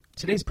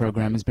Today's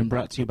program has been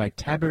brought to you by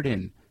Tabard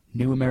Inn,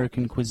 new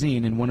American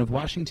cuisine in one of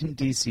Washington,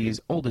 D.C.'s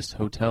oldest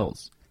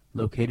hotels,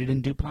 located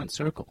in DuPont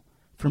Circle.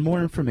 For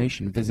more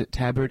information, visit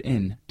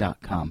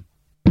tabardinn.com.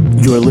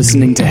 You're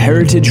listening to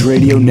Heritage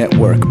Radio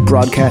Network,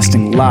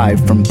 broadcasting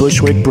live from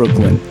Bushwick,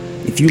 Brooklyn.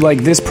 If you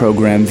like this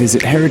program,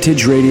 visit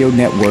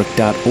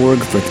heritageradionetwork.org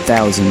for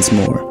thousands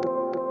more.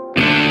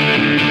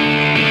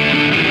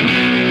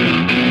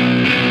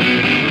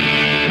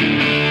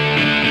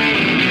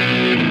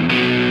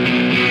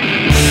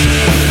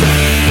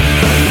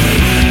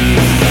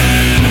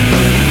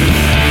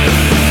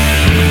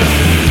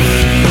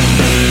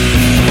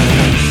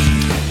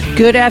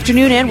 Good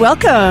afternoon and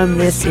welcome.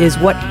 This is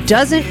What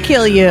Doesn't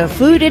Kill You,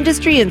 Food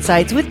Industry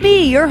Insights with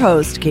me, your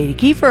host, Katie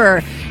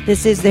Kiefer.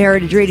 This is the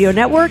Heritage Radio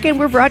Network, and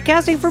we're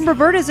broadcasting from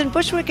Roberta's in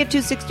Bushwick at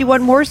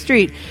 261 Moore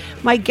Street.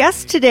 My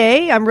guest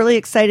today, I'm really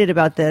excited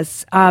about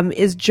this,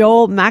 is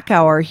Joel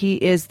Makower. He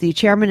is the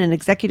chairman and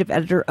executive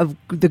editor of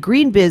the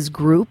GreenBiz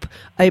Group,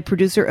 a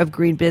producer of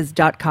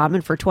GreenBiz.com.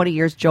 And for 20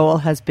 years, Joel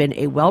has been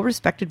a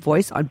well-respected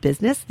voice on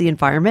business, the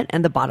environment,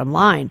 and the bottom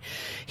line.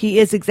 He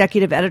is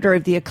executive editor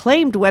of the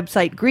acclaimed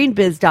website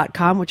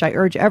GreenBiz.com, which I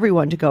urge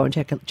everyone to go and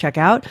check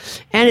out,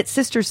 and its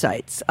sister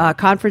sites,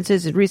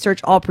 conferences and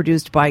research, all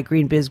produced by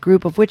GreenBiz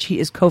Group, of which he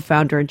is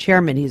co-founder and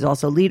chairman. He's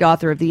also lead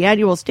author of the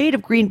annual State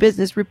of Green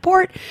Business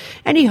Report,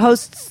 and he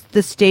hosts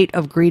the State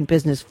of Green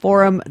Business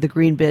Forum, the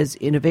GreenBiz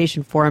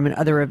Innovation Forum, and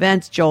other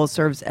events. Joel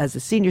serves as a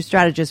senior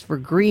strategist for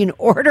Green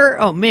Order.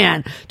 Oh,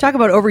 man, talk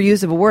about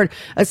overuse of a word.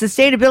 A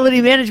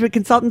sustainability management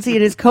consultancy,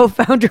 and is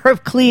co-founder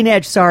of Clean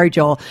Edge. Sorry,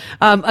 Joel.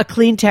 A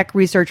clean tech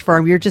research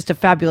firm. You're just a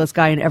fabulous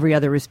guy in every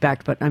other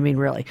respect, but I mean,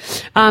 really.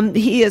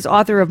 He is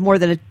author of more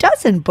than a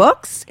dozen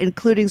books,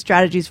 including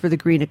Strategies for the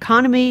Green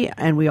Economy,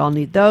 and we all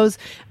need those.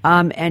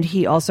 And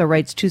he also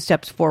writes Two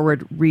Steps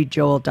Forward,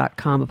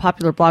 readjoel.com, a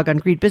popular blog on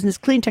green business,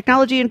 clean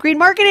technology, and green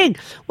marketing.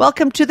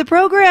 Welcome to the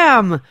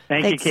program.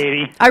 Thanks. You,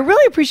 Katie. I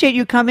really appreciate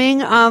you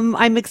coming.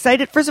 I'm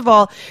excited. First of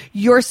all,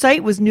 your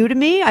site was new to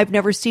me. I've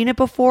never seen it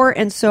before.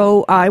 And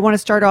so I want to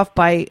start off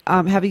by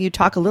having you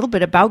talk a little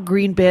bit about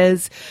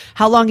GreenBiz,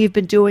 how long you've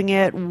been doing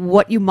it,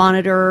 what you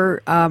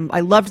monitor. I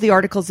loved the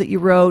articles that you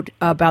wrote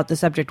about the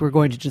subject we're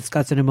going to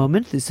discuss in a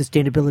moment, the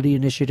sustainability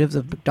initiatives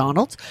of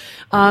McDonald's.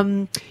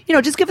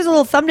 Just give us a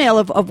little thumbnail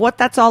of what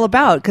that's all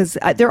about, because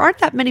there aren't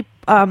that many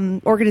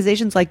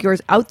organizations like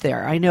yours out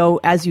there. I know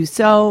As You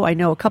Sow, I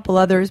know a couple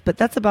others, but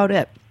that's about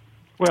it.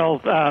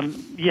 Well, As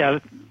You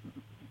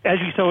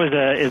Sow is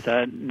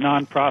a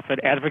nonprofit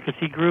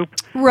advocacy group.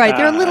 Right,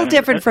 they're a little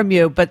different from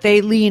you, but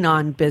they lean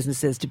on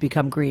businesses to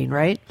become green,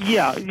 right?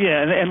 Yeah,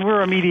 and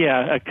we're a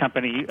media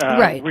company.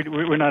 Right.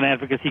 We're not an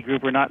advocacy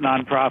group. We're not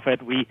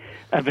nonprofit. We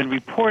have been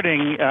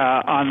reporting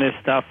on this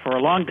stuff for a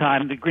long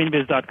time. The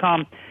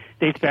GreenBiz.com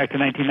dates back to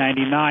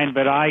 1999,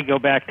 but I go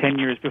back 10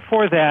 years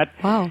before that.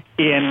 Wow.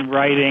 In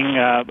writing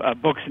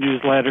books,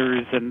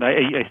 newsletters, and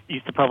I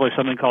used to publish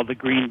something called the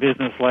Green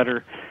Business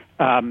Letter,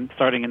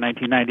 starting in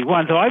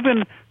 1991. So I've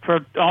been for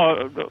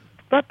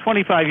about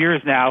 25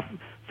 years now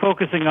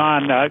focusing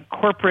on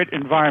corporate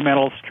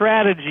environmental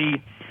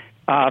strategy,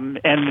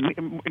 and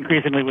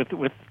increasingly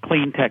with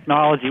clean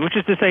technology, which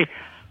is to say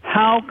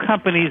how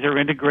companies are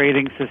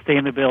integrating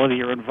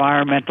sustainability or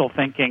environmental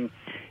thinking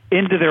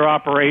into their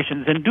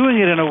operations, and doing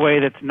it in a way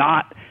that's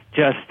not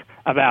just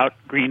about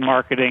green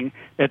marketing,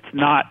 that's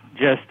not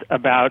just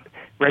about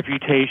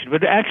reputation,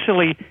 but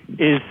actually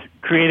is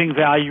creating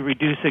value,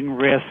 reducing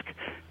risk,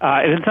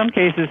 and in some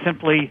cases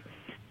simply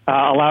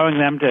allowing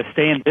them to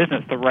stay in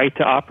business, the right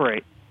to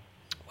operate.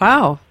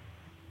 Wow.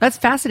 That's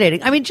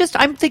fascinating. I mean,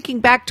 I'm thinking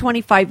back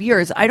 25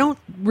 years. I don't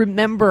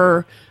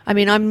remember,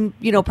 I'm,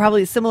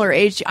 probably a similar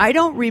age. I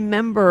don't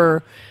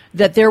remember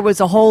that there was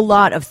a whole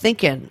lot of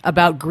thinking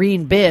about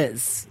green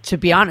biz, to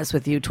be honest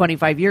with you,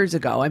 25 years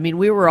ago. I mean,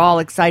 we were all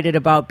excited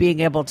about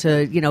being able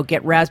to,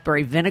 get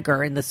raspberry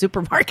vinegar in the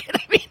supermarket.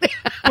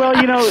 Well,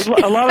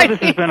 a lot of this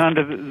has been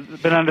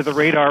under the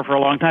radar for a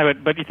long time.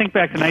 But you think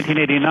back to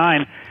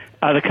 1989,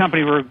 the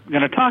company we're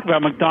going to talk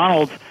about,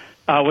 McDonald's,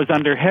 was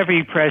under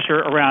heavy pressure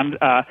around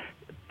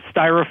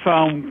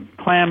styrofoam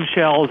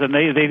clamshells, and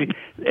they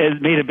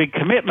made a big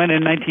commitment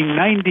in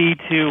 1990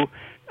 to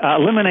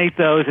eliminate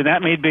those, and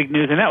that made big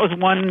news. And that was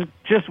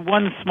just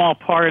one small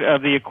part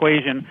of the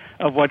equation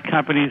of what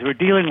companies were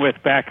dealing with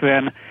back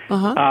then.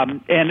 Uh-huh.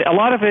 And a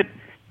lot of it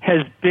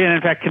has been, in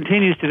fact,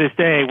 continues to this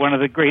day, one of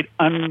the great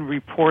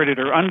unreported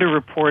or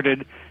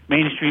underreported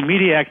mainstream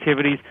media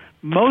activities.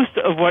 Most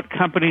of what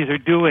companies are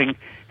doing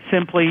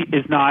simply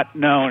is not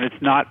known. It's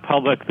not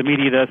public. The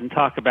media doesn't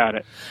talk about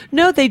it.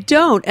 No, they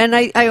don't. And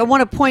I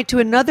want to point to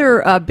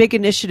another big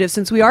initiative,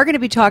 since we are going to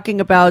be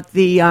talking about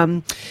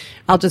the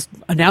I'll just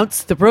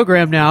announce the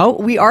program now.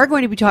 We are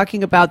going to be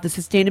talking about the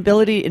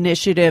sustainability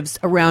initiatives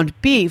around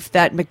beef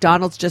that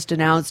McDonald's just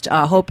announced,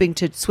 hoping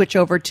to switch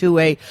over to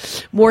a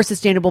more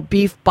sustainable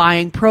beef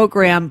buying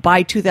program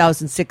by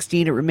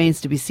 2016. It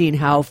remains to be seen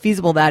how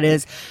feasible that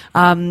is.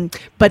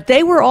 But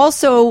they were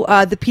also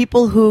the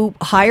people who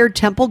hired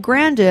Temple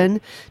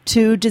Grandin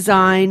to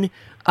design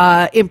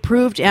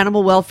improved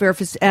animal welfare,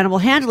 animal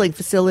handling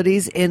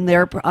facilities in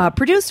their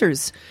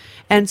producers.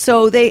 And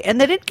so they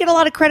didn't get a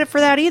lot of credit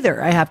for that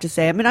either, I have to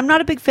say. I mean, I'm not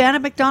a big fan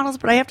of McDonald's,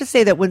 but I have to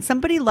say that when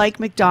somebody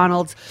like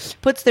McDonald's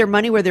puts their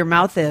money where their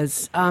mouth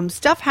is,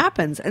 stuff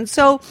happens. And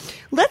so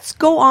let's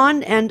go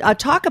on and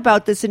talk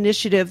about this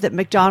initiative that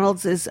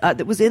McDonald's is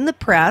that was in the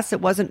press. It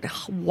wasn't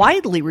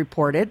widely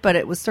reported, but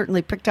it was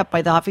certainly picked up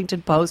by the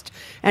Huffington Post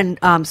and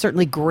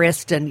certainly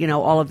Grist and,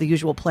 all of the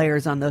usual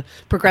players on the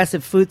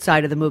progressive food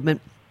side of the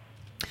movement.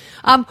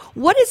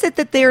 What is it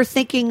that they're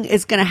thinking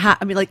is going to happen?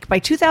 I mean, like by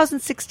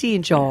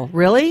 2016, Joel,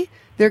 really?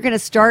 They're going to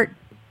start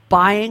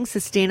buying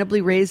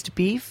sustainably raised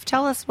beef?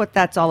 Tell us what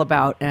that's all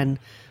about and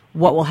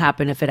what will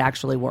happen if it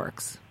actually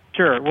works.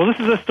 Sure. Well, this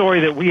is a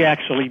story that we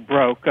actually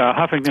broke.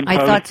 Huffington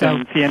Post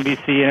and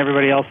CNBC and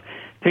everybody else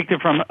picked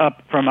it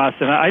up from us.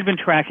 And I've been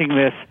tracking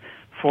this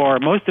for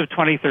most of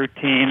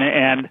 2013,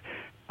 and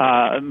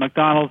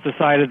McDonald's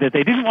decided that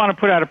they didn't want to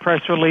put out a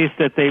press release,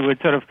 that they would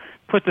sort of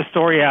put the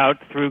story out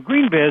through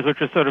GreenBiz,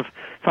 which was sort of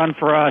fun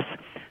for us.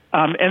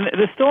 And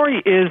the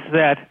story is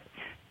that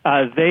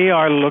they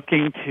are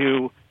looking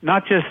to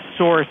not just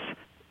source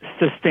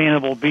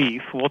sustainable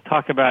beef. We'll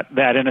talk about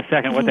that in a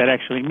second, what that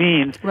actually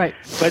means. Right.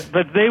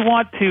 But they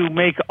want to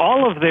make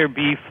all of their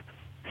beef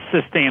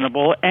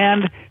sustainable,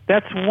 and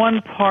that's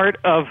one part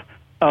of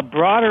a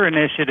broader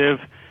initiative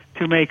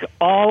to make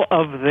all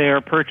of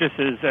their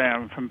purchases,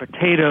 from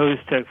potatoes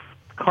to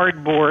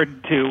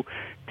cardboard to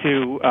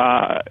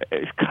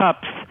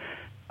cups,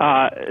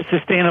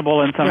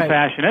 sustainable in some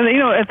fashion. And,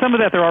 and some of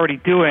that they're already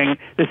doing.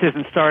 This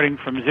isn't starting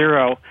from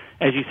zero.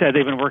 As you said,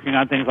 they've been working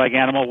on things like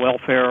animal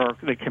welfare, or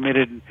they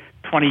committed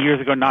 20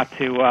 years ago not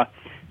to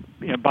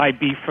buy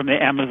beef from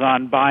the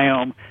Amazon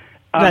biome.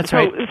 That's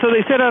right. So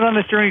they set out on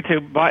this journey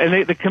to buy,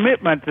 and the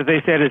commitment that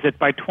they said is that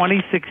by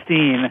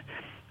 2016,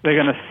 they're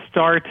going to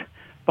start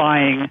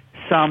buying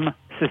some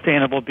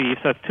sustainable beef.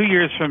 So that's 2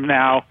 years from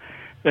now.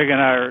 They're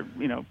going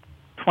to,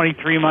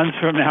 23 months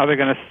from now, they're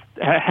going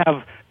to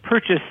have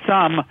purchased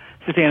some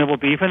sustainable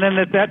beef, and then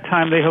at that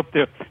time, they hope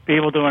to be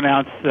able to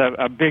announce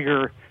a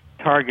bigger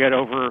target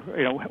over,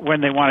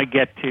 when they want to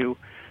get to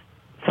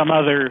some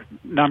other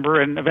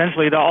number, and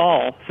eventually to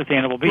all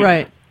sustainable beef.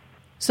 Right.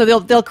 So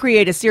they'll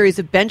create a series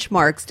of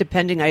benchmarks,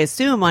 depending, I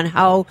assume, on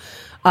how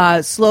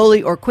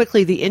slowly or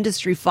quickly the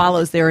industry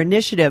follows their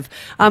initiative.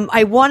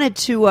 I wanted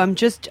to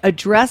just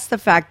address the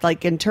fact,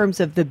 like in terms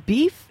of the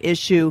beef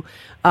issue,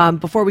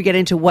 before we get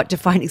into what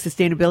defining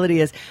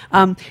sustainability is.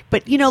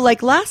 But,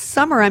 like last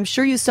summer, I'm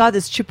sure you saw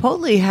this,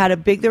 Chipotle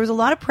had there was a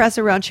lot of press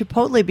around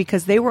Chipotle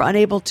because they were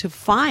unable to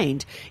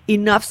find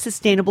enough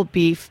sustainable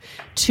beef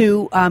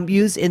to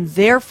use in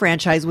their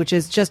franchise, which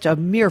is just a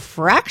mere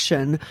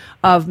fraction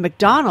of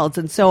McDonald's.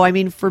 And so, I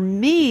mean, for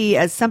me,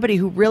 as somebody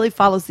who really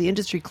follows the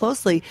industry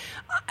closely,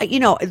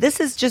 this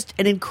is just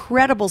an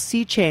incredible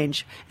sea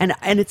change. And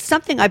it's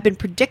something I've been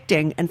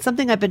predicting and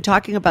something I've been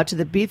talking about to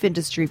the beef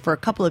industry for a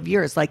couple of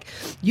years. Like,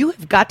 you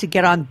have got to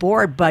get on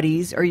board,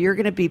 buddies, or you're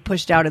going to be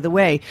pushed out of the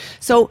way.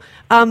 So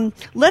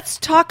let's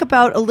talk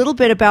about a little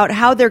bit about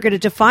how they're going to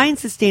define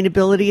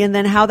sustainability and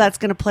then how that's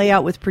going to play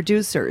out with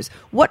producers.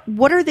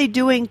 What are they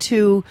doing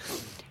to,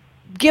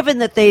 given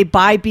that they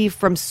buy beef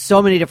from so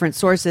many different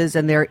sources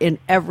and they're in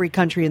every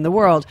country in the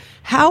world,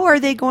 how are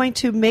they going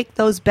to make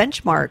those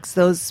benchmarks,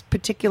 those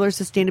particular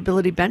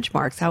sustainability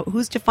benchmarks?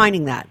 Who's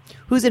defining that?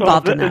 Who's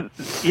involved in that?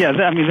 This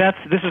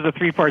is a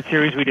 3-part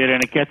series we did,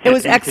 and it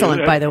was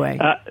excellent, by the way.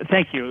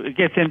 Thank you. It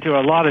gets into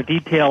a lot of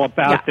detail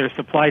about their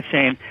supply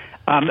chain.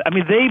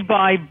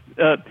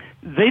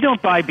 They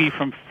don't buy beef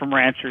from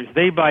ranchers.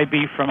 They buy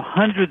beef from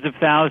hundreds of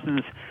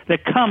thousands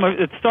that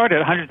start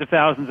at hundreds of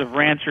thousands of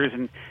ranchers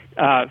and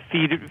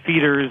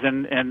feeders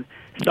and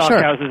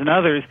stockhouses and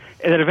others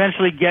that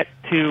eventually get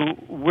to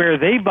where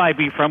they buy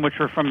beef from, which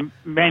are from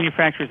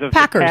manufacturers of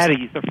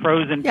patties, the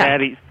frozen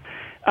patties.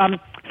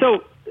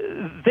 So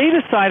they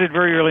decided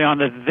very early on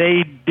that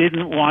they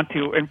didn't want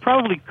to and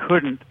probably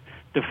couldn't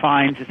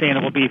define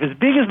sustainable beef. As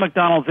big as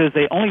McDonald's is,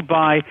 they only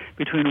buy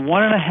between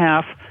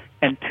 1.5%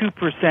 and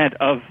 2%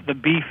 of the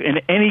beef in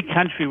any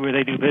country where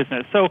they do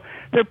business. So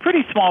they're a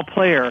pretty small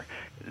player,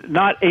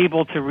 not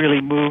able to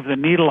really move the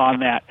needle on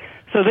that.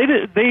 So they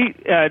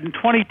in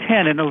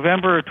 2010, in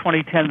November of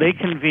 2010, they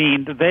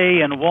convened,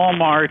 they and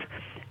Walmart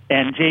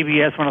and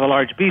JBS, one of the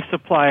large beef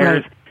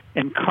suppliers,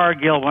 and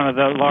Cargill, one of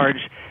the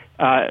large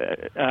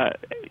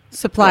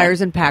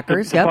suppliers and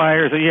packers.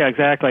 Suppliers, yeah,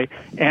 exactly.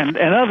 And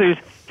others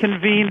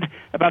convened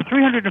about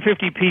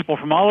 350 people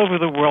from all over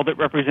the world that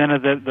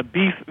represented the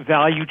beef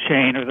value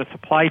chain or the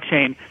supply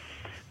chain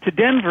to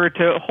Denver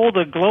to hold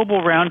a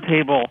global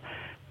roundtable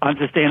on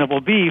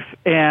sustainable beef.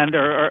 And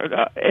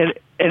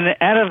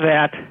out of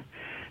that,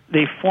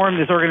 they formed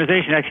this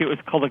organization. Actually, it was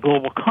called the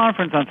Global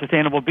Conference on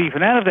Sustainable Beef.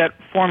 And out of that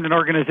formed an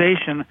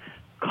organization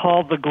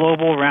called the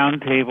Global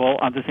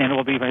Roundtable on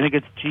Sustainable Beef. I think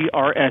it's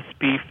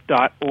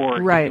grsbeef.org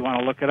if you want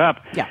to look it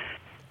up. Yeah.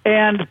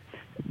 And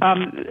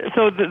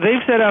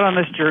They've set out on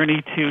this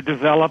journey to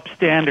develop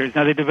standards.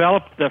 Now, they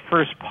developed the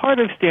first part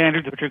of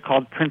standards, which are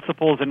called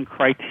principles and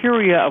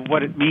criteria of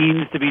what it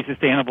means to be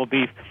sustainable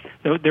beef.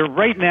 So they're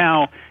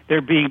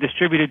being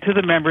distributed to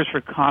the members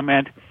for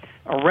comment.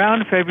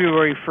 Around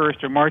February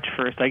 1st or March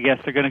 1st, I guess,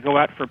 they're going to go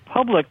out for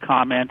public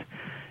comment.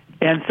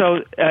 And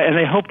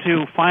they hope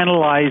to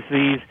finalize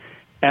these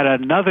at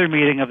another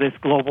meeting of this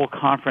global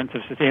conference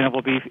of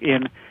sustainable beef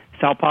in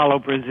Sao Paulo,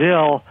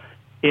 Brazil,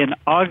 in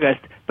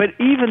August. But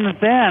even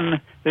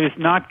then, there's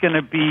not going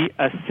to be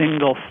a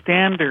single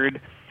standard.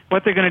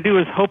 What they're going to do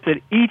is hope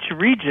that each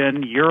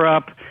region,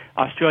 Europe,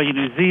 Australia,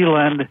 New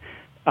Zealand,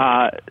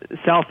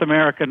 South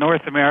America,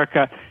 North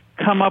America,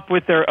 come up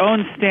with their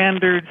own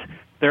standards,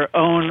 their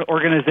own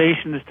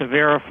organizations to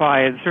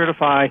verify and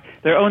certify,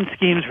 their own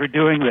schemes for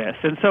doing this.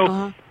 And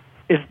so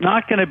it's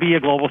not going to be a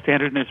global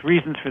standard, and there's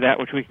reasons for that,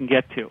 which we can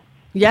get to.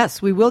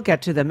 Yes, we will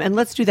get to them, and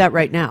let's do that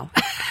right now.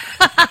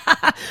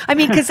 I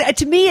mean, because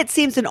to me, it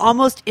seems an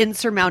almost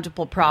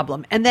insurmountable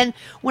problem. And then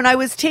when I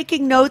was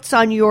taking notes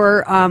on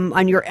your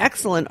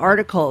excellent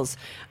articles,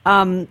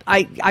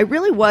 I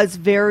really was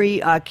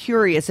very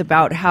curious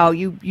about how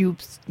you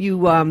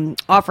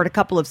offered a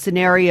couple of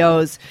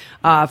scenarios.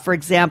 For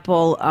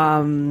example,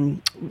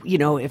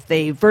 if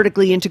they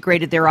vertically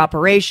integrated their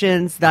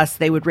operations, thus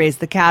they would raise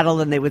the cattle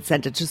and they would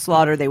send it to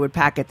slaughter, they would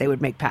pack it, they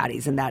would make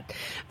patties, and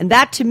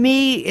that to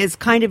me is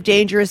kind of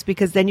dangerous,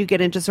 because then you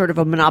get into sort of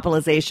a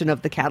monopolization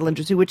of the cattle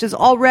industry, which is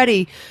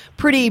already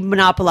pretty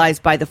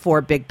monopolized by the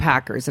four big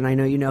packers. And I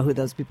know you know who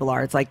those people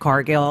are. It's like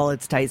Cargill,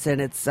 it's Tyson,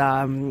 it's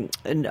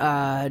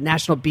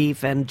National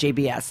Beef, and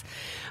JBS.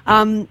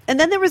 And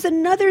then there was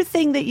another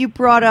thing that you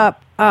brought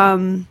up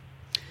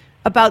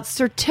about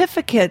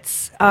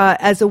certificates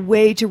as a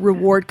way to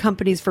reward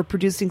companies for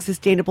producing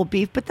sustainable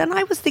beef. But then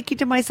I was thinking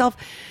to myself,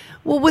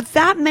 well, with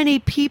that many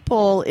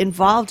people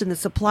involved in the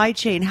supply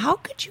chain, how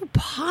could you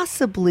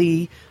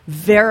possibly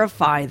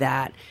verify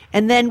that?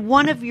 And then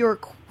one of your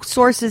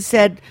sources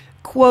said,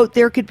 quote,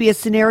 there could be a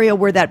scenario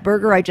where that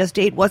burger I just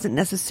ate wasn't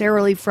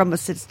necessarily from a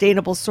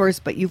sustainable source,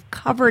 but you've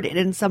covered it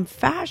in some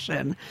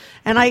fashion.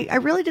 And I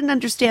really didn't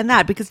understand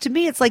that, because to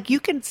me, it's like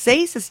you can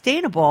say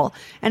sustainable,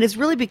 and it's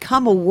really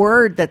become a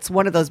word that's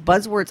one of those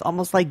buzzwords,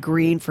 almost like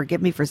green.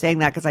 Forgive me for saying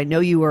that, because I know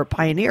you were a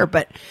pioneer,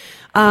 but,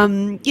 we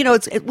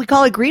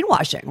call it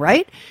greenwashing,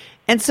 right?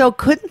 And so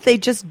couldn't they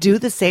just do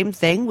the same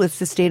thing with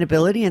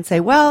sustainability and say,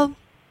 well,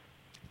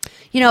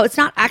 it's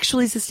not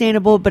actually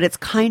sustainable, but it's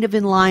kind of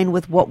in line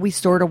with what we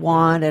sort of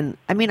want. And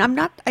I mean,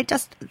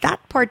 that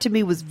part to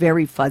me was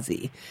very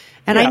fuzzy.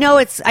 And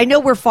yeah. I know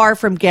we're far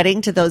from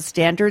getting to those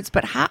standards,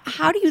 but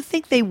how do you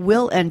think they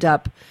will end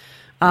up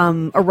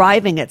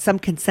arriving at some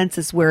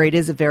consensus where it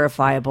is a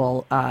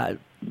verifiable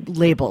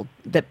label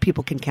that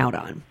people can count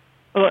on?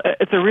 Well,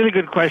 it's a really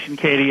good question,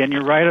 Katie, and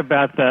you're right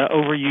about the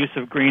overuse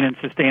of green and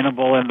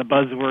sustainable and the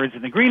buzzwords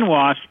and the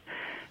greenwash.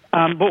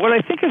 But what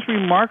I think is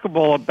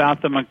remarkable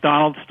about the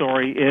McDonald's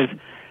story is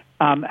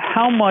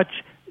how much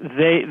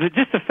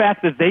just the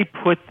fact that they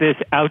put this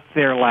out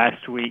there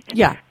last week.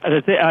 Yeah.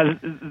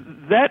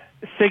 That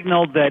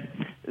signaled that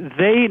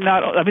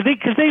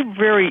because they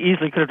very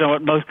easily could have done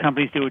what most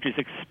companies do, which is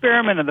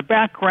experiment in the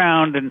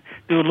background and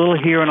do a little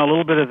here and a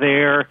little bit of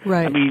there.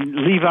 Right. I mean,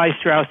 Levi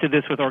Strauss did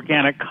this with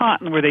organic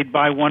cotton, where they'd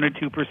buy 1 or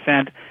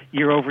 2%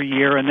 year over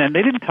year, and then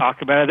they didn't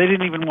talk about it. They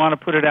didn't even want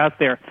to put it out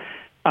there.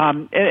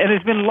 And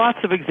there's been lots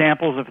of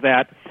examples of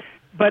that.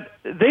 But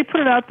they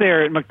put it out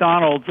there at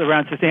McDonald's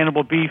around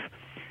sustainable beef,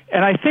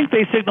 and I think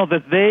they signaled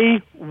that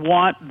they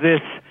want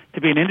this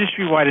to be an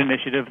industry-wide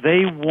initiative.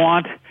 They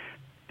want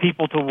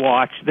people to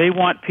watch. They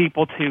want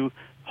people to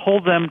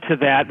hold them to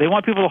that. They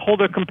want people to hold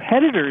their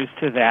competitors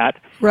to that.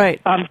 Right.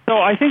 So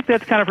I think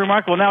that's kind of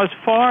remarkable. Now, as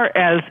far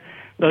as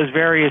those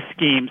various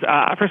schemes,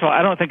 first of all,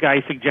 I don't think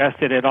I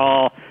suggested at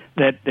all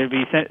that there'd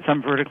be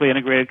some vertically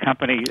integrated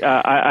company.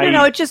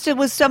 It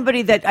was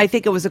somebody that I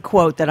think it was a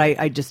quote that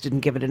I just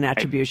didn't give it an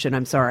attribution.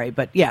 I'm sorry,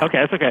 but yeah. Okay,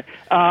 that's okay.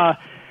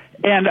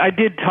 And I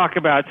did talk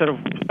about sort of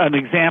an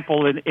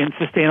example in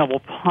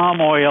sustainable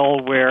palm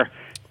oil where,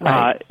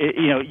 right.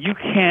 You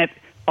can't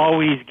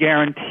always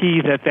guarantee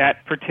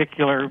that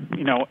particular,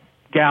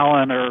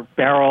 gallon or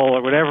barrel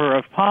or whatever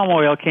of palm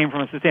oil came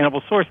from a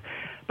sustainable source.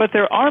 But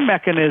there are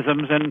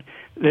mechanisms, and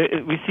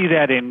we see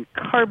that in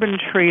carbon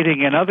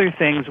trading and other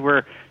things,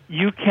 where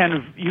you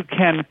can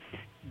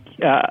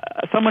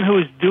someone who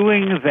is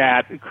doing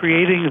that,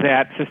 creating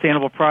that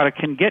sustainable product,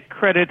 can get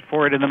credit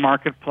for it in the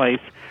marketplace.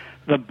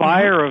 The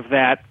buyer of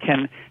that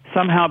can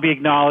somehow be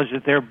acknowledged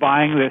that they're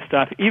buying this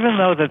stuff, even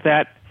though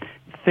that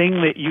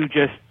thing that you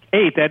just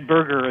ate, that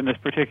burger in this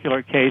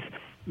particular case,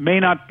 may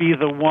not be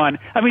the one.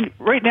 I mean,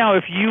 right now,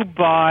 if you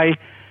buy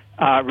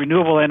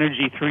renewable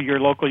energy through your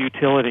local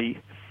utility,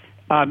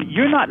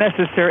 you're not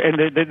necessarily,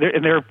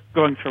 and they're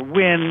going for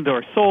wind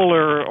or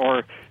solar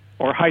or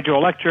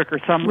hydroelectric or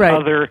some right.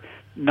 other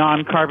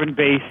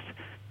non-carbon-based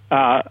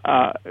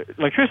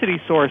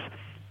electricity source,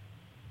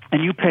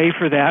 and you pay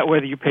for that,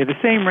 whether you pay the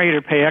same rate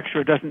or pay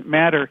extra, it doesn't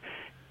matter.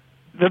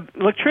 the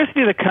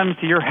electricity that comes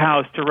to your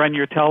house to run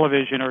your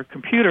television or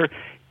computer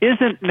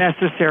isn't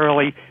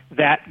necessarily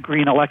that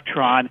green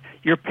electron.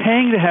 You're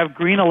paying to have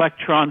green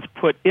electrons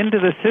put into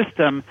the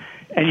system,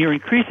 and you're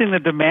increasing the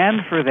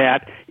demand for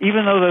that,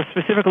 even though the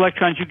specific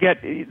electrons you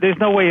get, there's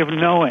no way of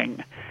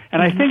knowing.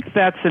 And I think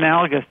that's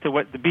analogous to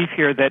what the beef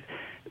here, that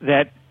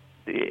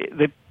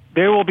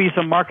there will be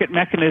some market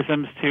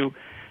mechanisms to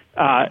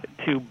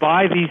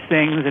buy these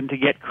things and to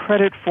get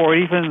credit for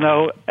it, even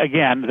though,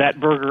 again, that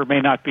burger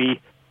may not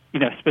be,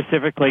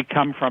 specifically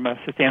come from a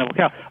sustainable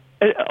cow.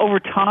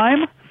 Over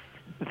time,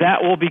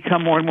 that will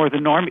become more and more the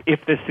norm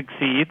if this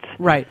succeeds.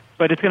 Right.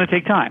 But it's going to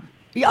take time.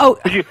 Oh,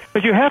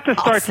 but you have to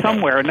start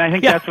somewhere, and I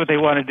think that's what they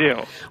want to do.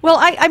 Well,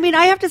 I mean,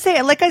 I have to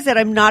say, like I said,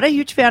 I'm not a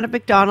huge fan of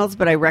McDonald's,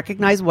 but I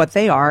recognize what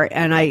they are,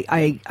 and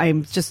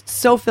I'm just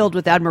so filled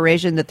with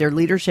admiration that their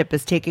leadership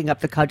is taking up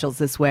the cudgels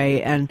this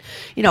way. And,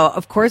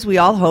 of course, we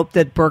all hope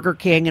that Burger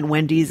King and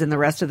Wendy's and the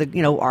rest of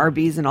the,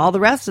 Arby's and all the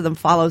rest of them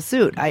follow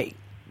suit. It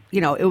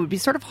would be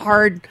sort of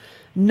hard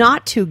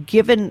not to,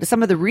 given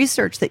some of the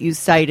research that you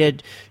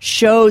cited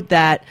showed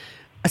that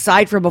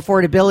aside from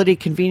affordability,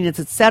 convenience,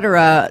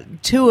 etc.,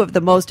 two of the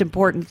most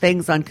important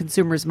things on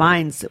consumers'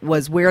 minds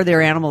was where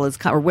their animal is,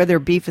 or where their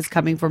beef is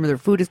coming from, or their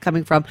food is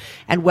coming from,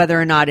 and whether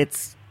or not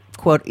it's,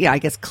 quote, I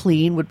guess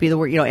clean would be the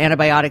word,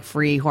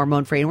 antibiotic-free,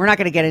 hormone-free. And we're not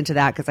going to get into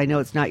that because I know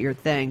it's not your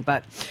thing.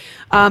 But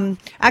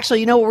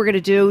actually, what we're going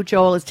to do,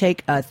 Joel, is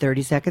take a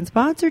 30-second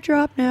sponsor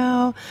drop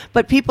now.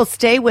 But people,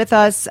 stay with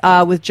us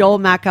with Joel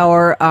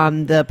Makower,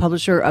 the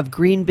publisher of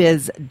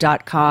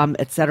greenbiz.com,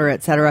 et cetera,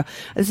 et cetera.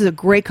 This is a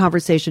great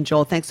conversation,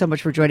 Joel. Thanks so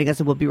much for joining us,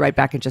 and we'll be right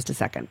back in just a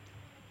second.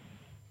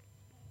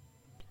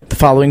 The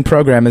following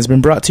program has been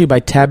brought to you by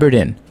Tabard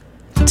Inn.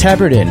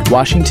 Tabard Inn,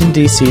 Washington,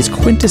 D.C.'s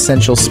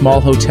quintessential small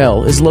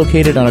hotel, is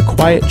located on a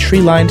quiet,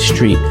 tree-lined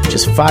street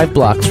just 5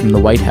 blocks from the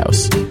White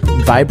House.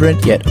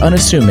 Vibrant yet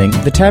unassuming,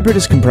 the Tabard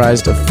is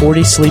comprised of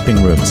 40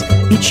 sleeping rooms,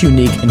 each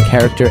unique in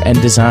character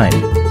and design.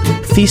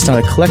 Feast on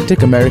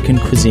eclectic American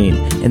cuisine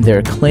in their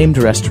acclaimed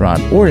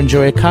restaurant, or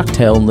enjoy a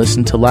cocktail and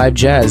listen to live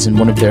jazz in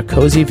one of their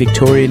cozy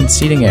Victorian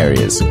seating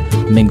areas.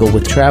 Mingle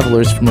with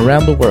travelers from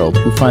around the world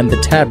who find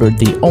the Tabard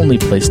the only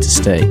place to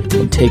stay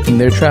when taking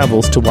their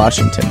travels to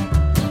Washington.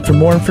 For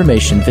more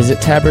information, visit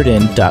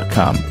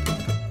tabardinn.com.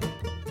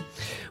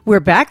 We're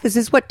back. This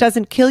is What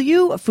Doesn't Kill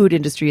You, Food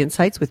Industry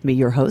Insights, with me,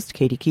 your host,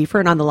 Katie Kiefer.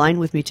 And on the line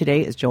with me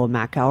today is Joel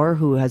Makower,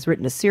 who has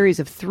written a series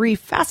of 3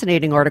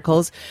 fascinating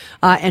articles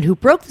and who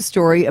broke the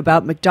story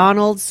about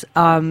McDonald's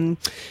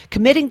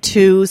committing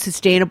to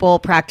sustainable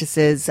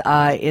practices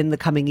in the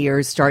coming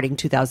years, starting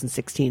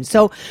 2016.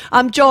 So,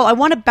 Joel, I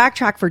want to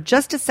backtrack for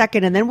just a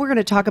second, and then we're going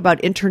to talk about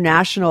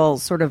international,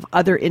 sort of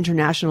other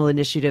international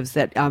initiatives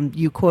that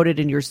you quoted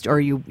in your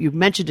story, you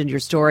mentioned in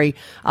your story,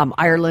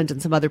 Ireland and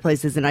some other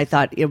places, and I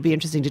thought it would be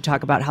interesting to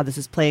talk about how this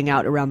is playing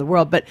out around the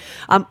world. But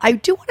I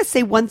do want to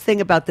say one thing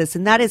about this,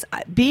 and that is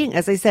being,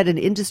 as I said, an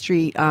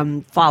industry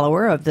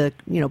follower of the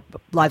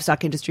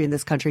livestock industry in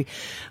this country.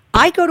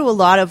 I go to a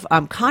lot of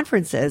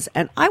conferences,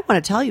 and I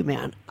want to tell you,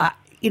 man,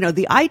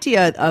 the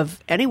idea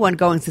of anyone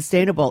going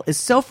sustainable is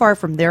so far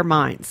from their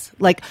minds.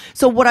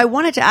 So what I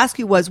wanted to ask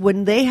you was,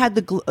 when they had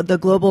the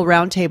Global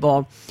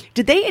Roundtable,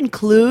 did they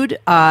include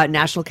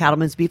National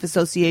Cattlemen's Beef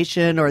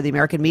Association or the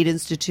American Meat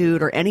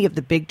Institute or any of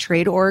the big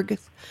trade orgs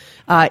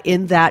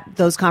in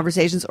those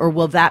conversations, or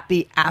will that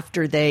be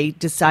after they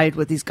decide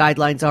what these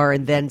guidelines are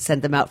and then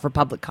send them out for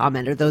public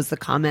comment? Are those the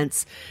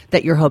comments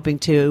that you're hoping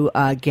to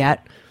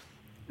get?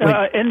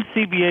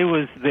 NCBA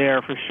was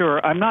there for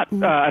sure. I'm not.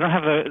 I don't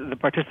have the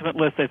participant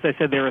list. As I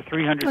said, there were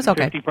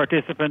 350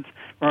 participants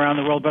from around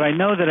the world, but I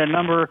know that a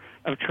number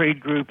of trade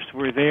groups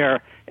were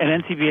there,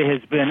 and NCBA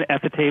has been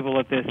at the table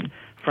at this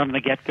from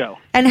the get-go.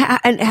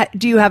 And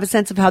do you have a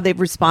sense of how they've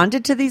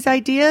responded to these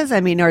ideas?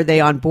 I mean, are they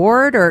on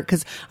board? Or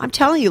because I'm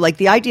telling you,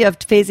 the idea of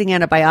phasing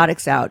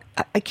antibiotics out,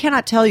 I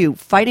cannot tell you,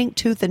 fighting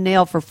tooth and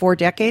nail for 4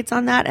 decades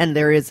on that, and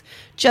there is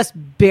just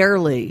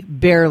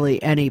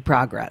barely any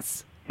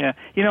progress. Yeah,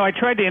 I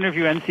tried to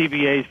interview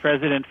NCBA's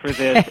president for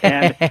this,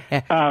 and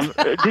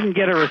didn't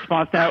get a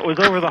response. Now, it was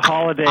over the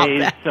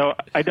holidays, so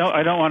I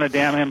don't want to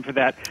damn him for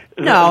that.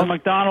 No. The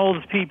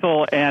McDonald's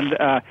people and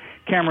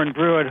Cameron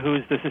Brewitt,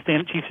 who's the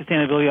Chief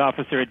Sustainability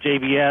Officer at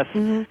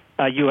JBS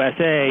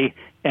USA,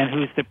 and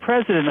who's the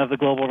president of the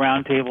Global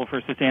Roundtable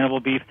for Sustainable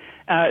Beef,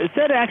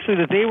 said actually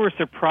that they were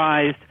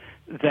surprised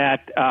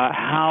that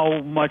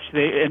how much the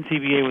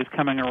NCBA was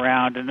coming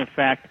around, and in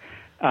fact,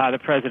 the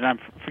president,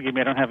 forgive me,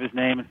 I don't have his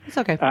name. It's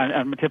okay.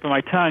 On the tip of my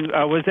tongue,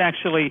 was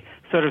actually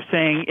sort of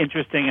saying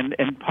interesting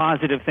and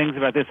positive things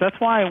about this. That's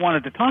why I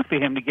wanted to talk to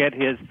him to get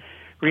his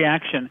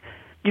reaction.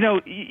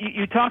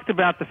 You talked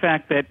about the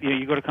fact that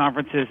you go to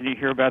conferences and you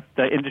hear about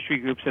the industry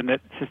groups and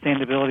that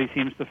sustainability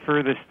seems the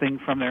furthest thing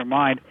from their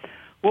mind.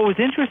 What was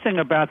interesting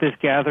about this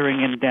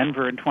gathering in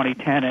Denver in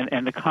 2010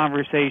 and the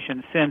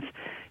conversation since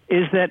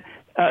is that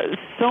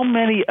so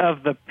many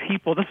of the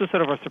people, this was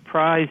sort of a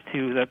surprise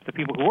to the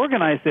people who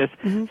organized this,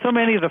 so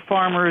many of the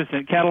farmers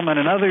and cattlemen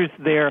and others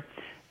there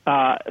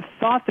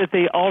thought that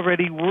they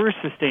already were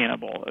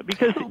sustainable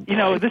because,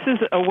 this is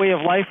a way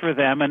of life for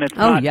them, and it's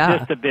not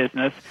just a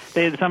business.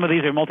 Some of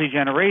these are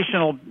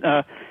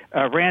multi-generational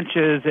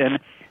ranches, and,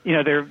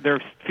 they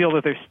feel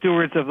that they're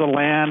stewards of the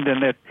land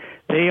and that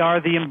they are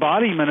the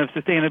embodiment of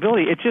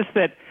sustainability. It's just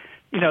that,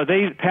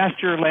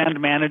 pasture land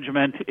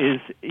management is,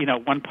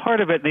 one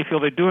part of it, and they feel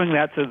they're doing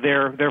that, so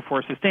they're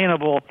therefore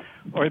sustainable,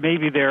 or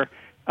maybe they're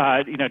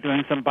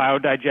doing some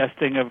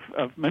biodigesting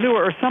of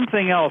manure or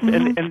something else,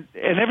 and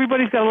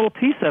everybody's got a little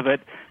piece of it.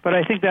 But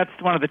I think that's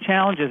one of the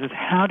challenges: is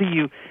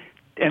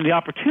and the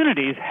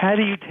opportunities. How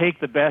do you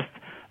take the best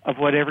of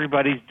what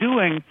everybody's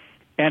doing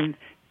and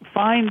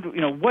find,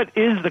 what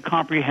is the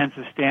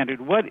comprehensive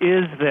standard? What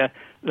is the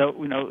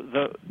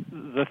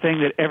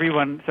thing that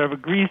everyone sort of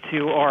agrees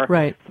to, or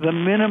the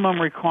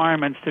minimum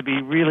requirements to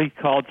be really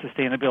called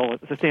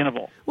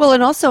sustainable? Well,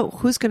 and also,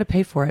 who's going to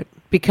pay for it?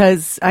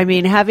 Because,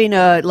 having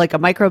a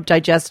microbe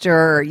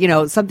digester,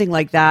 something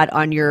like that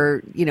on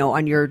your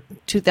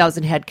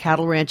 2,000 head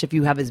cattle ranch, if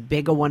you have as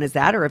big a one as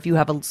that, or if you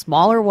have a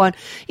smaller one,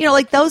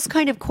 those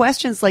kind of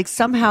questions,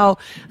 somehow,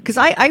 because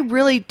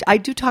I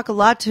do talk a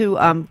lot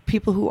to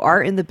people who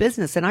are in the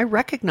business, and I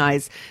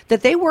recognize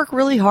that they work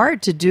really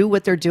hard to do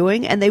what they're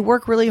doing, and they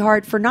work really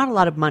hard for not a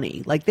lot of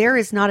money. There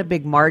is not a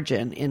big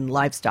margin in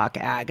livestock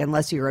ag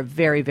unless you're a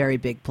very, very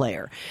big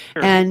player.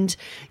 Sure. And,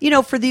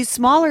 for these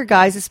smaller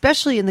guys,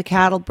 especially in the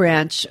cattle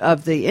branch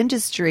of the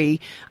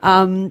industry,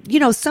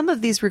 some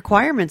of these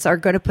requirements are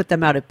going to put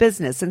them out of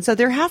business. And so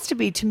there has to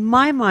be, to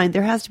my mind,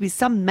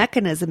 some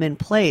mechanism in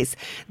place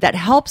that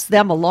helps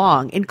them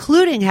along,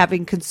 including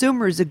having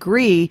consumers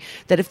agree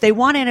that if they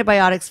want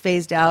antibiotics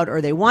phased out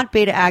or they want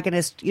beta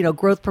agonist,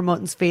 growth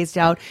promotants phased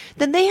out,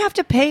 then they have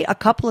to pay a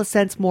couple of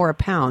cents more a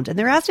pound. And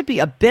there has to be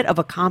a bit of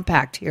a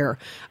compact here.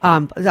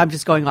 I'm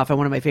just going off on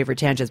one of my favorite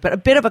tangents, but a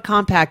bit of a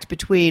compact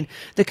between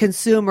the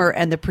consumer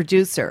and the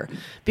producer,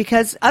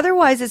 because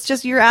otherwise it's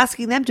just you're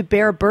asking them to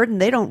bear a burden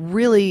they don't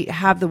really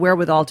have the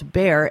wherewithal to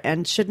bear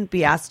and shouldn't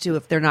be asked to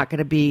if they're not going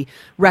to be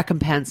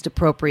recompensed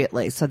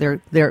appropriately. So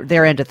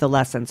they're end at the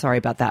lesson. Sorry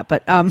about that,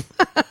 but no,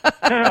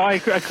 I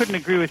couldn't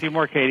agree with you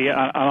more, Katie,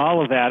 on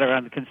all of that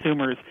around the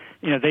consumers.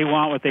 They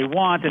want what they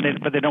want,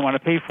 but they don't want to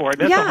pay for it.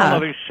 That's a whole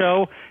other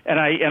show. And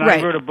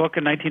I wrote a book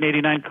in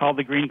 1989 called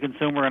The Green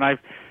Consumer, and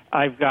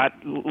I've got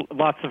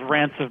lots of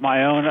rants of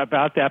my own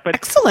about that. But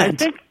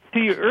excellent. I think to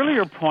your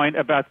earlier point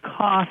about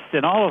costs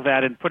and all of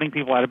that and putting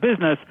people out of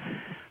business,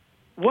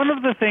 one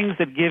of the things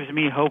that gives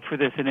me hope for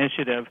this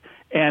initiative,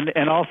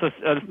 and also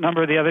a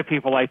number of the other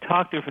people I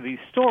talked to for these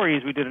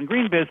stories we did in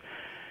GreenBiz,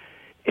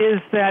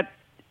 is that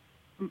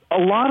a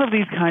lot of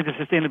these kinds of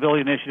sustainability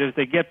initiatives,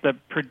 they get the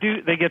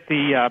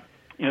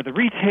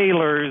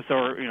retailers,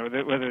 or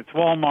whether it's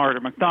Walmart or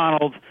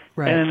McDonald's,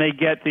 and then they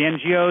get the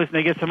NGOs and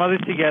they get some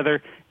others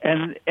together,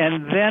 and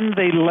then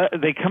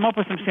they come up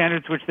with some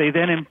standards which they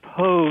then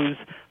impose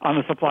on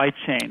the supply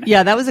chain.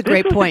 Yeah, that was a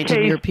great point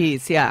in your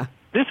piece. Yeah,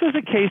 this was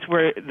a case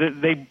where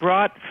they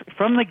brought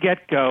from the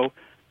get-go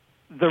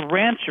the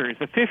ranchers,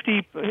 the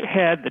 50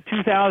 head, the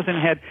 2,000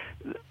 head,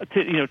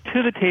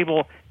 to the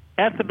table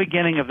at the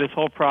beginning of this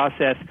whole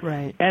process.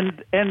 Right.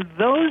 And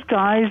those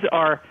guys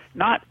are,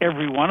 not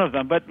every one of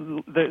them, but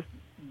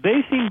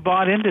they seem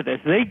bought into this.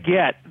 They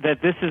get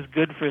that this is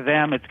good for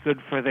them, it's good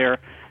for the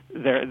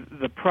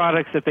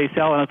products that they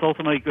sell, and it's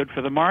ultimately good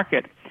for the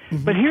market.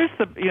 Mm-hmm. But here's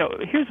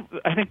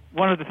I think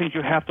one of the things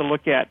you have to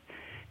look at.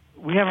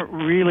 We haven't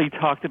really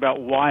talked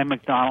about why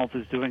McDonald's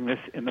is doing this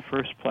in the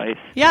first place.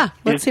 Yeah,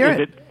 let's hear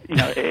it.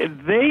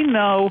 They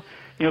know,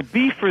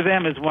 beef for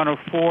them is one of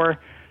four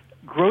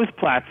growth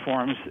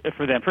platforms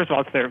for them. First of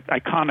all, it's their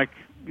iconic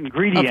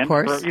ingredient. Of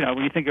course.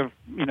 When you think of,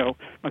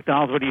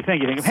 McDonald's, what do you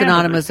think? You think of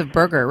synonymous of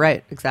burger,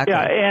 right? Exactly.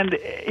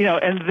 Yeah,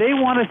 and they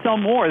want to sell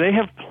more. They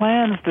have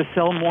plans to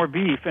sell more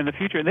beef in the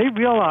future. And they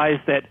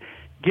realize that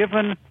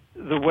given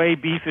the way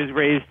beef is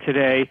raised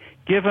today,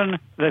 given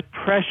the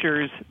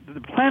pressures,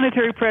 the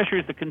planetary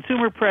pressures, the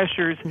consumer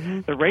pressures,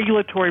 the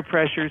regulatory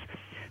pressures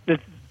that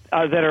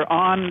are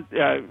on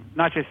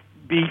not just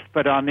beef,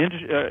 but on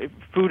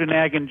food and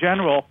ag in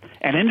general,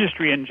 and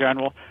industry in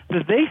general,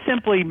 that they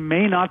simply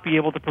may not be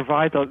able to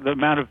provide the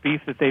amount of beef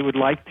that they would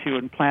like to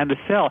and plan to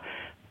sell.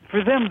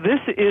 For them,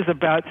 this is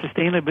about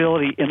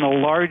sustainability in the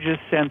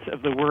largest sense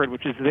of the word,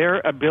 which is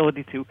their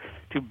ability to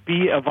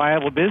be a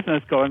viable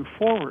business going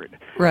forward.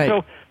 Right.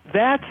 So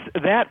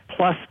that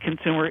plus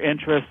consumer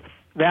interest,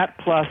 that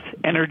plus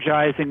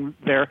energizing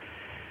their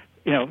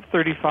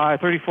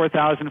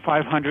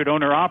 34,500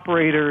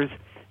 owner-operators,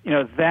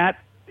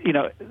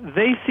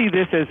 they see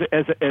this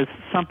as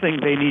something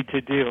they need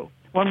to do.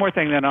 One more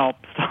thing, then I'll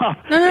stop.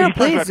 No,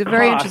 please. It's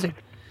very interesting.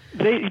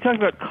 You talk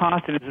about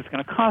cost, and is this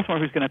going to cost more?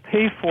 Who's going to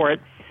pay for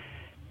it?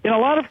 In a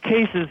lot of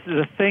cases,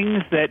 the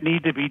things that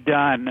need to be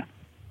done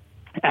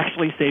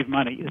actually save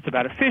money. It's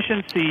about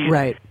efficiency.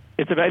 Right.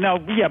 It's about,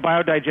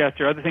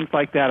 biodigester, other things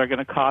like that are going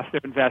to cost their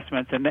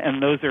investments,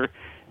 and those are,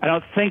 I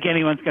don't think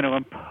anyone's going to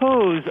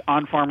impose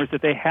on farmers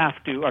that they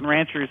have to, on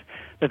ranchers,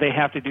 that they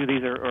have to do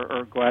these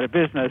or go out of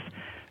business.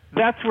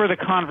 That's where the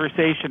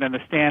conversation and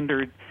the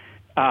standard,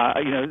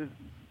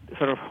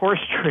 sort of horse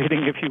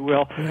trading, if you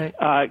will,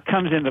 right.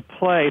 Comes into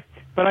play.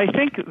 But I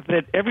think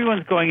that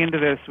everyone's going into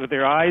this with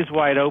their eyes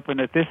wide open,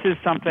 that this is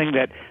something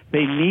that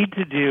they need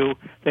to do.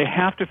 They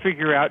have to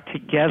figure out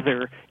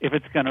together if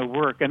it's going to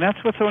work. And that's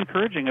what's so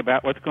encouraging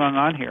about what's going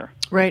on here.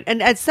 Right.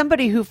 And as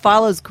somebody who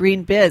follows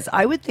Green Biz,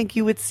 I would think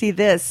you would see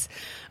this,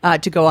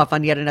 to go off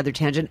on yet another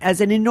tangent, as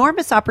an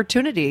enormous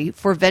opportunity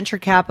for venture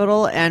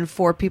capital and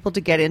for people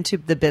to get into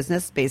the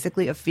business,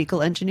 basically, of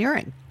fecal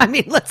engineering. I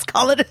mean, let's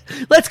call it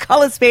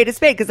spade a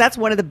spade, because that's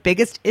one of the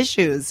biggest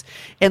issues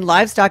in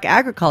livestock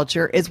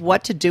agriculture is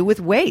what to do with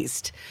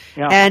waste.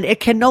 Yeah. And it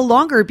can no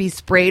longer be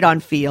sprayed on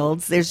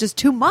fields. There's just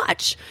too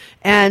much.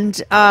 And,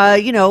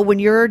 when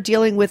you're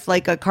dealing with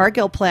like a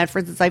Cargill plant, for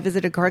instance, I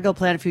visited a Cargill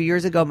plant a few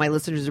years ago. My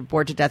listeners are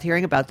bored to death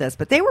hearing about this,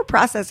 but they were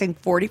processing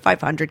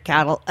 4,500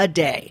 cattle a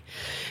day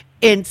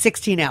in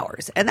 16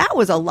 hours. And that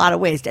was a lot of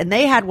waste. And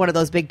they had one of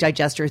those big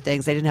digester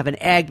things. They didn't have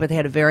an egg, but they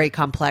had a very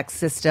complex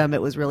system.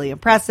 It was really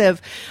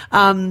impressive.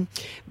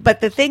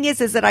 But the thing is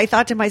that I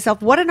thought to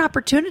myself, what an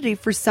opportunity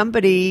for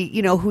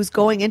somebody, who's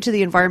going into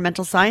the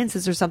environmental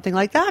sciences or something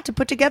like that to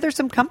put together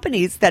some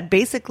companies that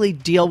basically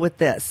deal with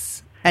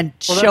this and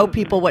show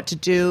people what to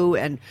do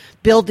and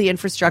build the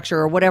infrastructure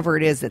or whatever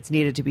it is that's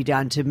needed to be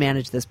done to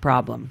manage this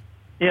problem.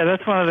 Yeah,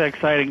 that's one of the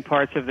exciting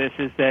parts of this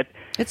is that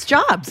it's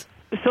jobs.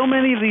 So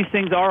many of these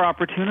things are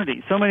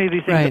opportunities. So many of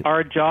these things right.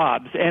 are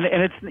jobs. And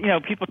it's,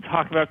 people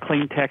talk about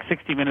clean tech.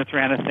 60 Minutes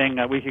ran a thing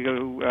a week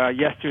ago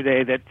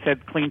yesterday that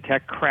said clean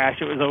tech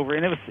crash. It was over.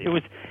 And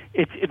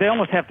they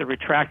almost have to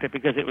retract it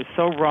because it was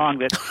so wrong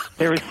that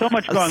there is so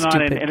much going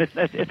on. And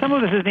some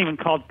of this isn't even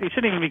called, it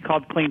shouldn't even be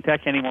called clean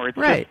tech anymore. It's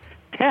right.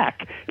 just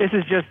tech. This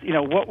is just,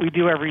 what we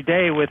do every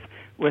day with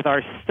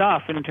our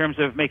stuff in terms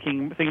of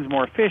making things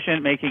more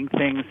efficient, making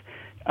things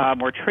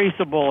more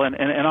traceable, and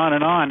on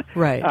and on.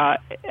 Right.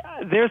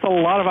 There's a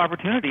lot of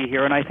opportunity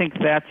here, and I think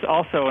that's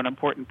also an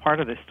important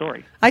part of this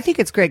story. I think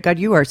it's great. God,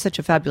 you are such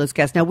a fabulous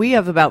guest. Now, we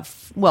have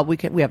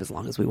we have as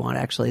long as we want,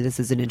 actually. This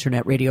is an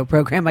internet radio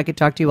program. I could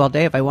talk to you all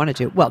day if I wanted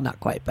to. Well, not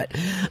quite, but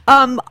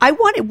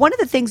one of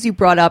the things you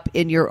brought up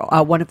in your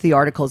one of the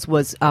articles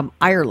was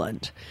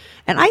Ireland.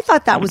 And I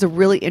thought that was a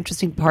really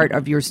interesting part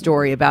of your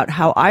story about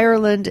how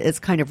Ireland is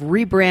kind of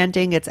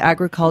rebranding its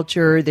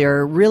agriculture.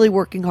 They're really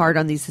working hard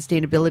on these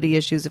sustainability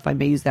issues, if I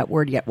may use that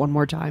word yet one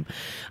more time.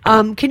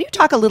 Can you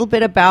talk a little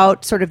bit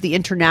about sort of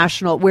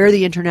where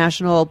the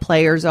international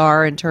players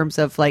are in terms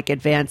of like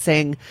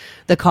advancing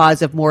the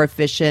cause of more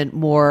efficient,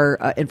 more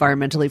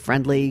environmentally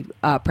friendly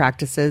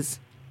practices?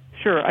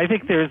 Sure. I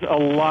think there's a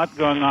lot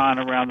going on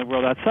around the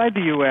world outside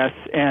the U.S.,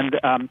 and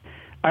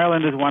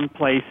Ireland is one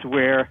place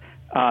where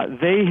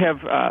they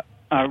have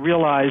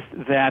realized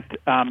that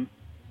a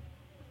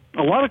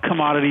lot of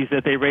commodities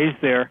that they raise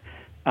there,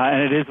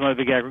 and it is one of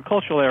the big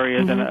agricultural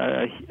areas, mm-hmm.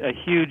 and a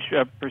huge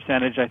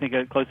percentage, I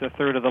think close to a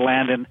third of the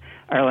land in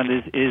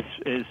Ireland is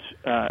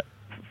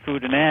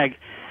food and ag.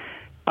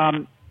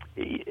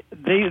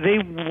 They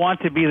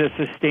want to be the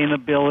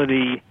sustainable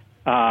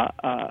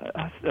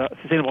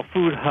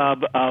food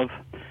hub of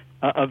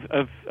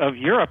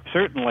Europe,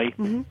 certainly.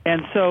 Mm-hmm.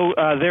 And so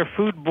their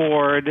food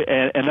board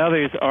and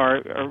others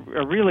are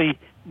really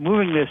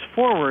moving this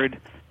forward,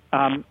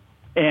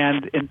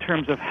 and in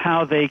terms of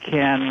how they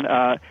can,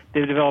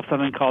 they've developed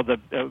something called the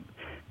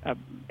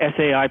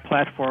SAI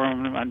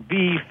platform on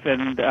beef,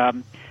 and I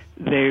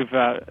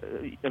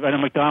know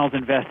McDonald's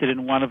invested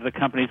in one of the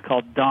companies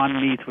called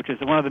Don Meats, which is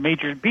one of the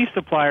major beef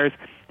suppliers,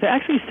 to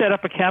actually set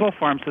up a cattle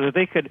farm so that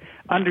they could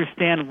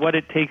understand what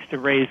it takes to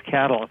raise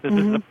cattle. If this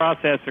mm-hmm. is the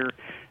processor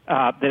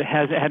that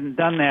hadn't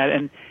done that,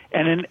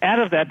 and out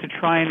of that to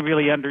try and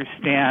really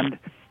understand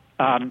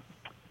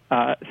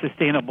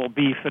sustainable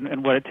beef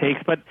and what it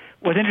takes. But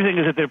what's interesting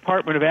is that the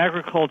Department of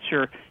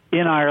Agriculture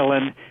in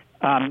Ireland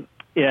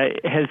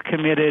has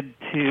committed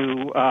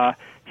to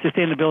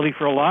sustainability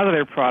for a lot of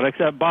their products.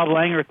 Bob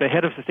Langert, the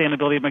head of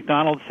sustainability at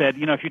McDonald's, said,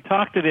 if you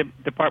talk to the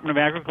Department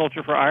of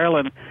Agriculture for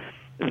Ireland,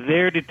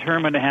 they're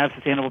determined to have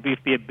sustainable beef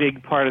be a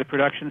big part of the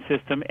production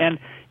system. And,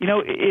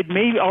 it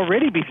may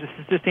already be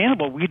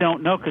sustainable. We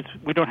don't know because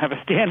we don't have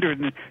a standard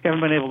and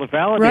haven't been able to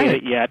validate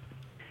it yet.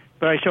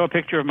 But I show a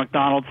picture of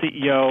McDonald's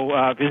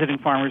CEO visiting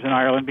farmers in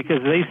Ireland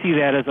because they see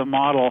that as a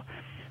model.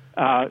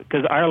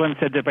 Because Ireland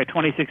said that by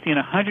 2016,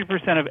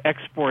 100% of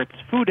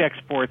food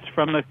exports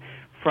from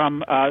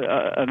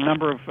a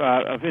number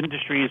of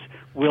industries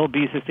will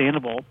be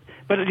sustainable.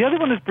 But the other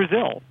one is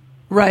Brazil.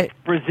 Right.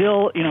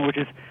 Brazil, which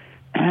is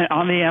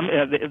on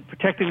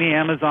protecting the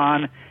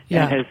Amazon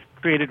and has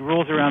created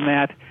rules around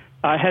that,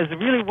 has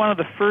really one of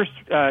the first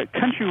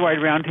countrywide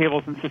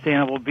roundtables in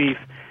sustainable beef,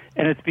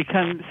 and it's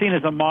become seen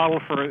as a model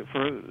for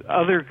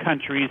other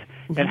countries.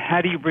 Mm-hmm. And how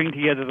do you bring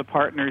together the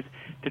partners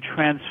to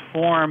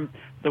transform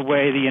the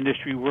way the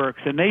industry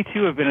works? And they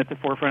too have been at the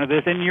forefront of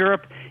this. In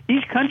Europe,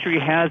 each country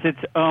has its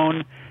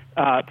own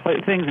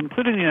things,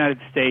 including the United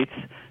States,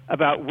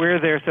 about where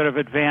they're sort of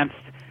advanced.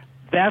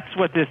 That's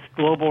what this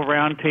global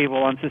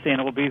roundtable on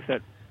sustainable beef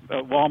that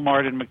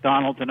Walmart and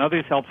McDonald's and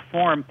others helped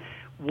form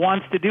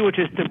wants to do, which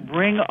is to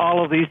bring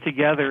all of these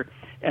together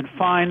and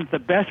find the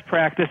best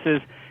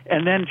practices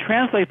and then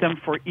translate them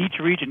for each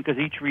region, because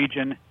each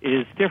region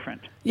is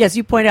different. Yes,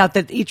 you point out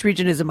that each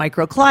region is a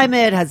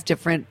microclimate, has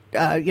different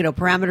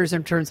parameters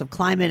in terms of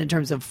climate, in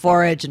terms of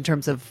forage, in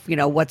terms of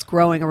what's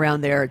growing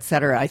around there, et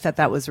cetera. I thought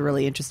that was a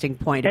really interesting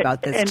point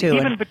about this too. And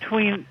even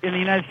in the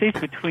United States,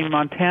 between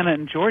Montana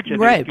and Georgia,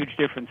 right. There's huge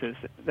differences.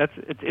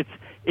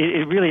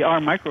 It really are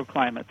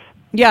microclimates.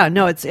 Yeah,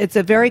 no, it's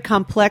a very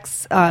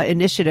complex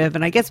initiative,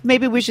 and I guess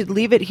maybe we should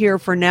leave it here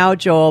for now,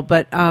 Joel,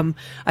 but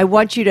I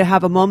want you to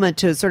have a moment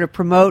to sort of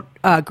promote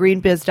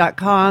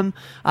greenbiz.com,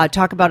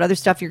 talk about other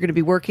stuff you're going to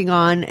be working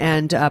on,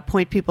 and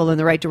point people in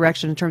the right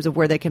direction in terms of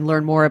where they can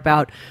learn more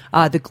about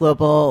the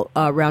Global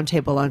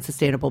Roundtable on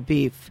Sustainable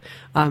Beef.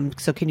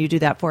 So can you do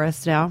that for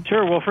us now?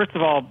 Sure. Well, first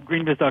of all,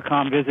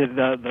 greenbiz.com, visit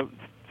the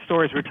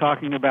stories we're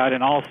talking about,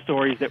 and all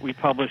stories that we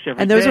publish every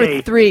day. And those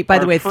are three, by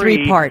the way, free.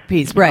 3-part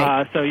piece,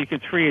 right? So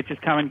it's free. It's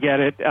just come and get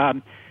it.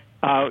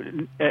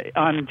 On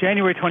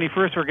January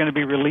 21st, we're going to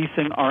be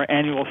releasing our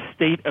annual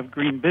State of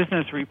Green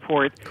Business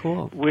Report,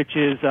 cool. which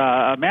is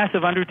a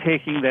massive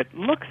undertaking that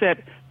looks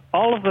at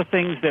all of the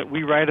things that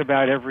we write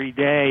about every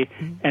day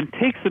and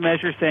takes the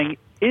measure saying,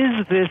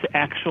 is this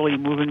actually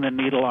moving the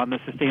needle on the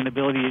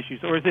sustainability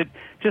issues, or is it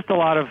just a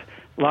lot of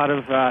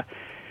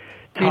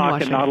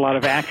talk and not a lot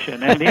of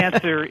action? And the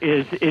answer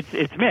is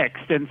it's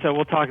mixed. And so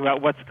we'll talk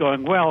about what's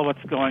going well, what's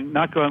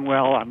not going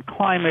well on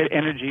climate,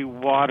 energy,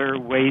 water,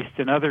 waste,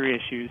 and other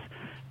issues.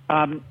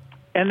 And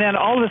then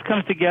all of this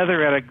comes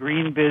together at a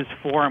Green Biz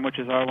Forum, which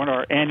is one of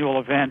our annual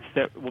events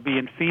that will be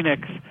in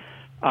Phoenix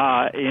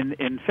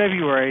in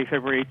February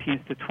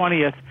 18th to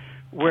 20th,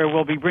 where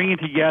we'll be bringing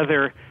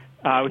together,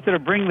 we sort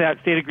of bring that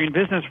State of Green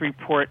Business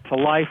Report to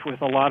life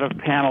with a lot of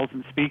panels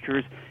and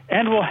speakers.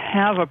 And we'll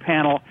have a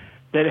panel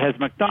that has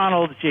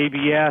McDonald's,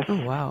 JBS,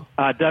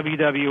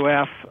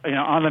 WWF,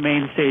 on the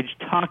main stage,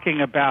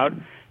 talking about,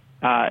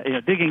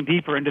 digging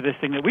deeper into this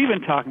thing that we've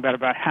been talking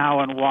about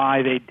how and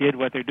why they did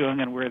what they're doing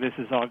and where this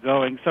is all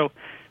going. So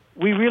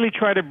we really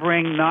try to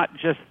bring not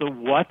just the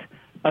what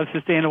of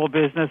sustainable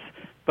business,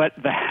 but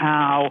the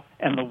how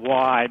and the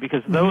why,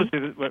 because those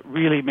are what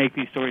really make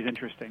these stories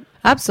interesting.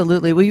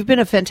 Absolutely. Well, you've been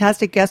a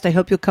fantastic guest. I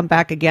hope you'll come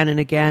back again and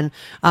again.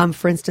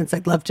 For instance,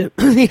 I'd love to,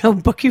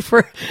 book you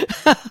for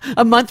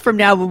a month from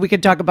now when we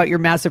can talk about your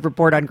massive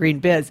report on Green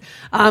Biz.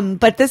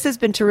 But this has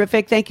been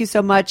terrific. Thank you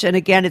so much. And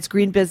again, it's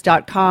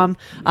greenbiz.com.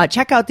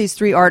 Check out these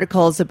 3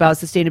 articles about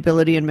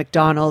sustainability in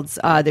McDonald's.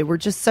 They were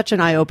just such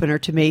an eye-opener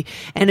to me.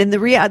 And in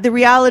the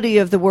reality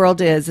of the world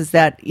is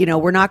that,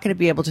 we're not going to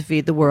be able to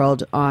feed the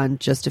world on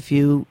just a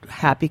few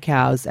happy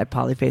cows at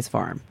Polyface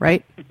Farm,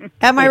 right?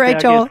 Am I right,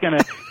 Joel? It's going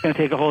to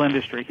take a whole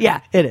industry. Yeah,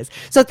 it is.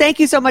 So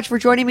thank you so much for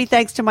joining me.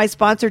 Thanks to my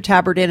sponsor,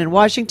 Tabard Inn in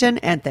Washington,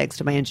 and thanks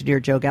to my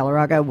engineer, Joe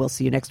Galarraga. We'll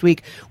see you next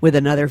week with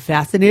another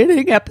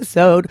fascinating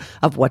episode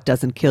of What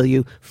Doesn't Kill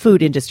You,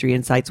 Food Industry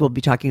Insights. We'll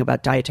be talking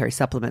about dietary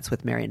supplements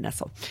with Marion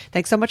Nessel.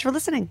 Thanks so much for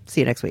listening.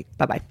 See you next week.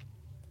 Bye-bye.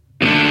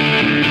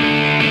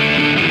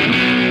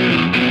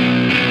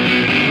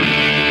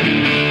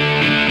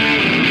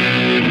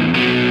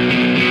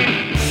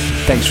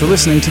 Thanks for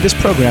listening to this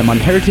program on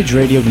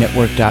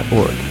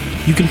heritageradionetwork.org.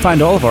 You can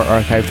find all of our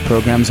archived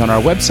programs on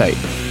our website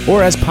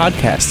or as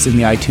podcasts in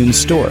the iTunes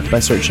Store by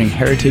searching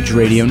Heritage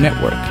Radio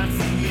Network.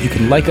 You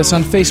can like us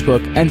on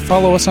Facebook and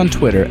follow us on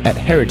Twitter at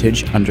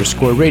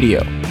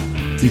 @heritage_radio.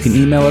 You can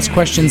email us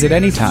questions at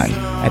any time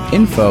at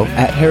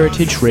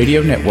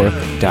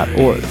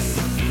info@heritageradionetwork.org.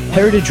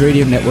 Heritage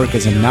Radio Network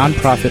is a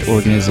non-profit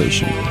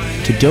organization.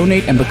 To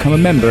donate and become a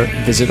member,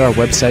 visit our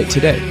website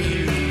today.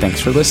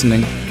 Thanks for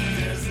listening.